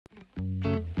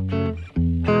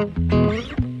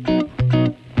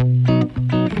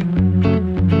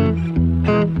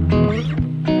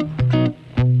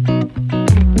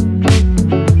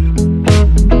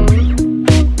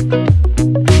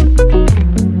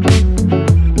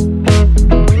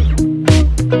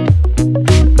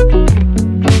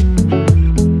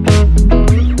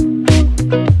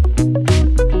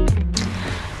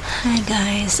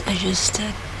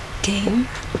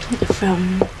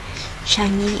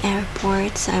the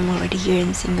airport, so I'm already here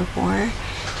in Singapore,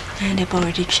 and I've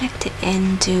already checked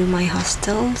into my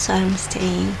hostel, so I'm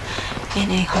staying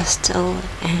in a hostel,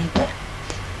 and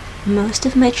most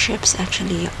of my trips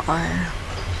actually are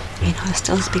in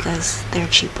hostels because they're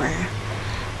cheaper.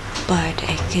 But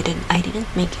I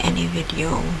didn't make any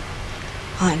video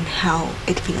on how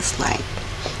it feels like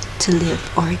to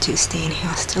live or to stay in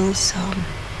hostels, so I'm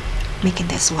making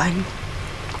this one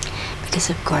because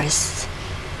of course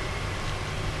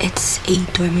it's a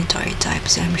dormitory type,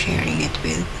 so I'm sharing it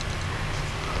with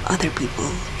other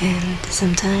people, and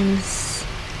sometimes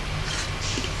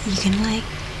you can, like,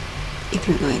 if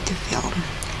you're going to film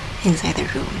inside the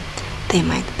room, they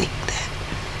might think that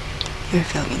you're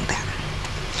filming them.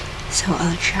 So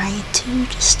I'll try to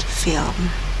just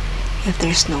film if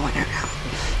there's no one around.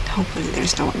 Hopefully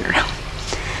there's no one around.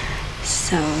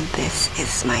 So this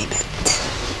is my bed.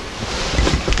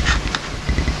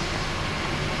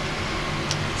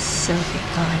 So they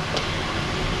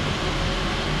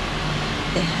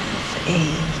have a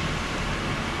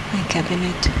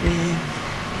cabinet with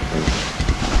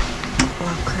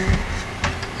locker.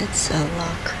 It's a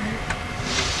locker.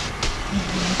 And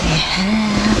they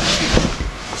have,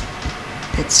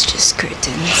 it's just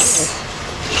curtains.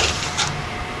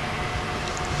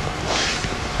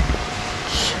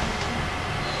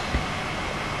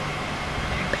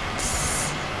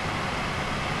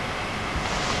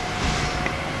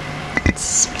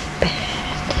 It's my bed.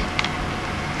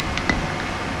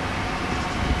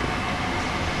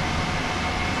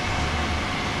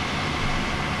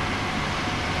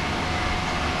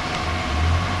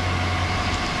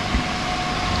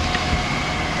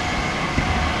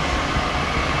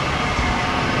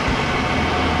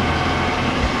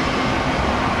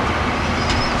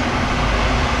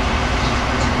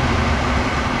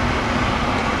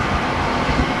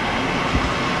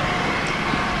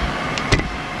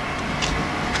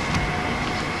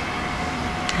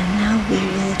 And now we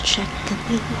will check the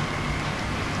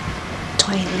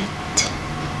toilet.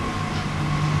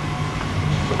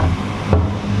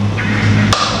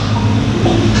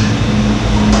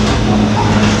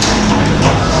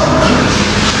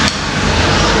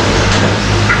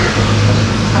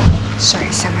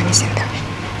 Sorry, someone is in there.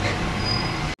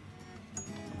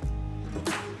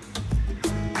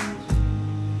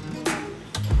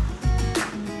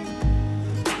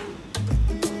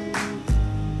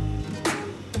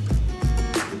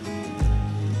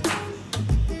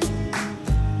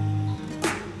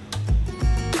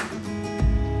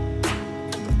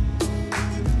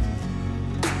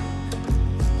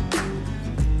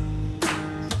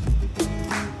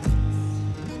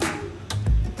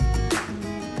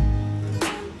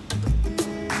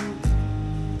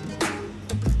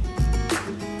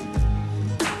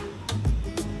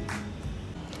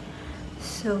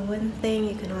 So one thing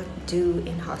you cannot do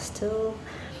in hostel,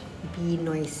 be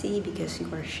noisy, because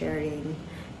you are sharing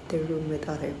the room with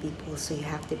other people, so you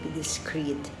have to be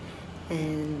discreet,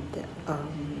 and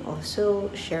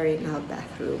also sharing a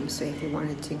bathroom. So if you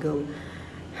wanted to go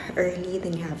early,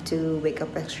 then you have to wake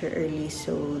up extra early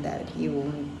so that you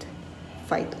won't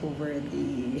fight over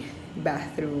the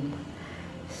bathroom.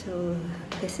 So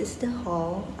this is the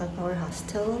hall of our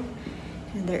hostel,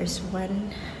 and there's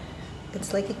one,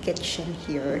 it's like a kitchen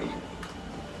here.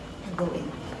 I'll go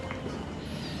in.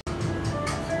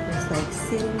 There's like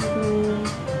sitting room,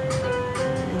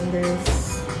 and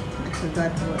there's, I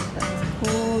forgot what that's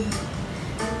called.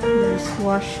 There's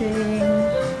washing,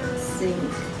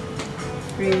 sink,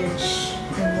 fridge,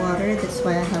 and water. That's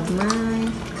why I have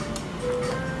my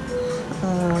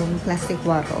plastic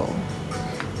bottle.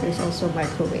 There's also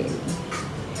microwave,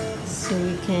 so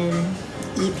you can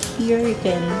eat here. You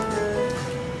can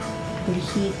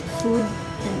reheat food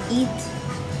and eat.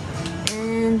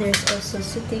 And there's also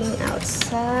sitting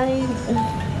outside if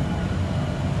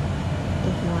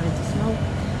you wanted to smoke.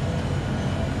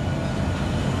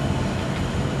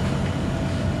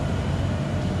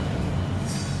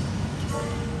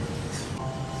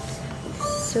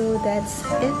 So that's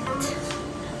it.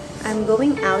 I'm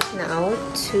going out now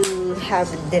to have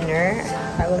dinner.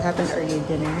 I will have an early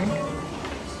dinner.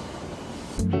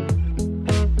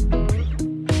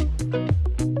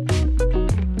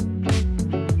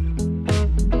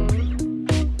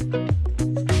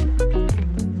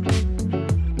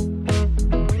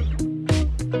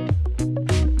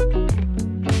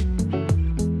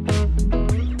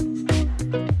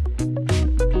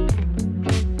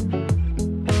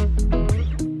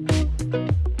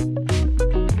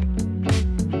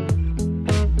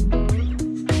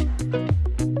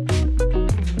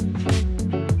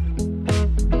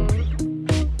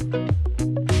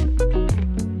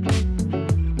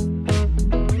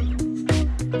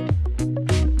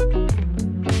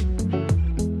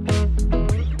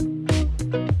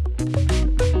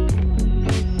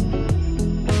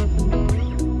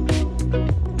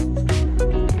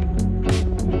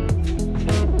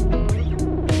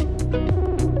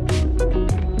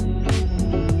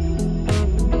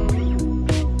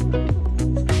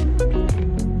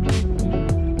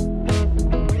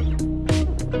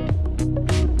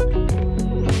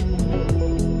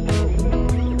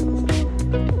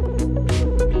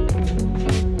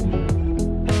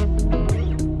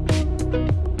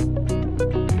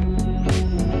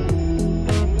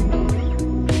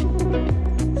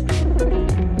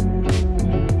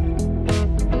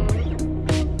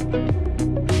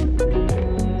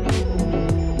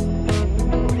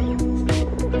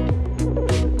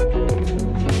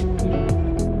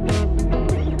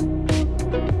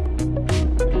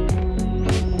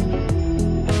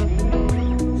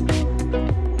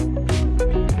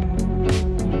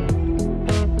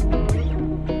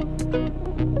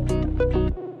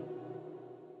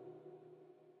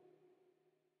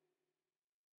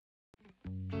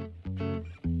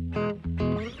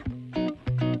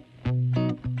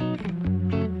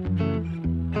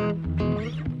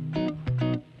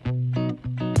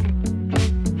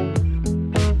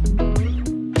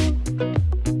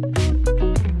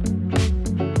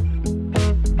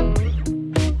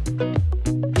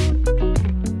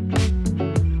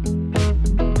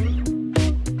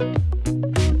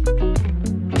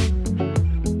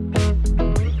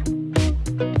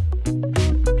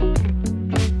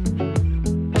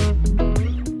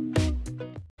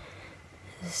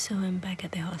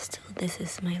 So this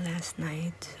is my last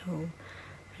night, so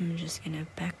I'm just gonna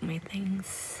pack my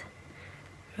things,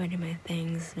 ready my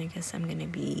things, because I'm gonna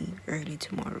be early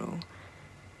tomorrow.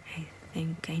 I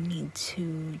think I need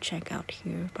to check out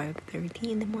here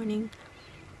 5:30 in the morning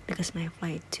because my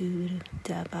flight to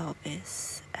Davao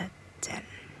is at 10.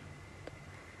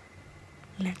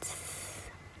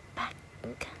 Let's pack.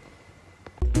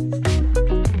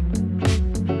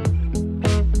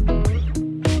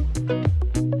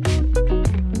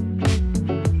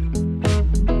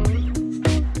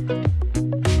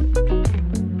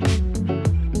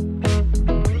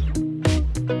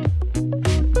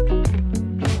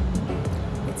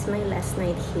 It's my last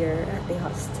night here at the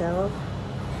hostel.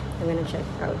 I'm gonna check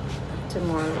out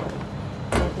tomorrow.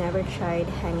 I've never tried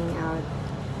hanging out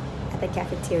at the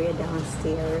cafeteria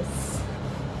downstairs.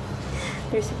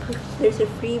 There's a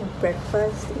free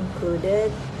breakfast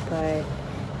included, but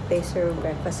they serve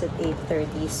breakfast at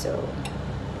 8:30, so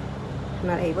I'm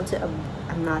not able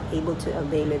to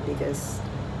avail it because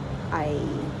I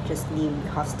just leave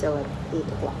the hostel at 8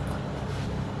 o'clock.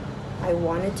 I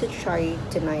wanted to try it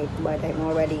tonight, but I'm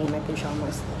already in my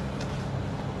pajamas.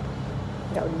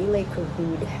 That would be like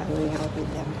rude hanging out with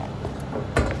them,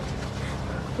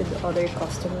 with the other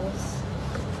customers.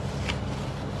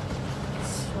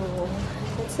 So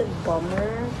it's a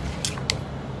bummer.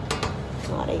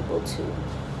 Not able to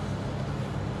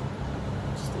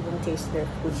just even taste their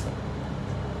food.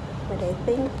 But I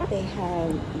think they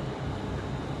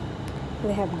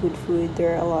have good food.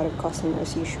 There are a lot of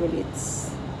customers. Usually it's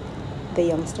the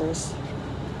youngsters.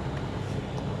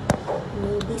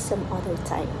 Maybe some other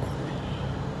time.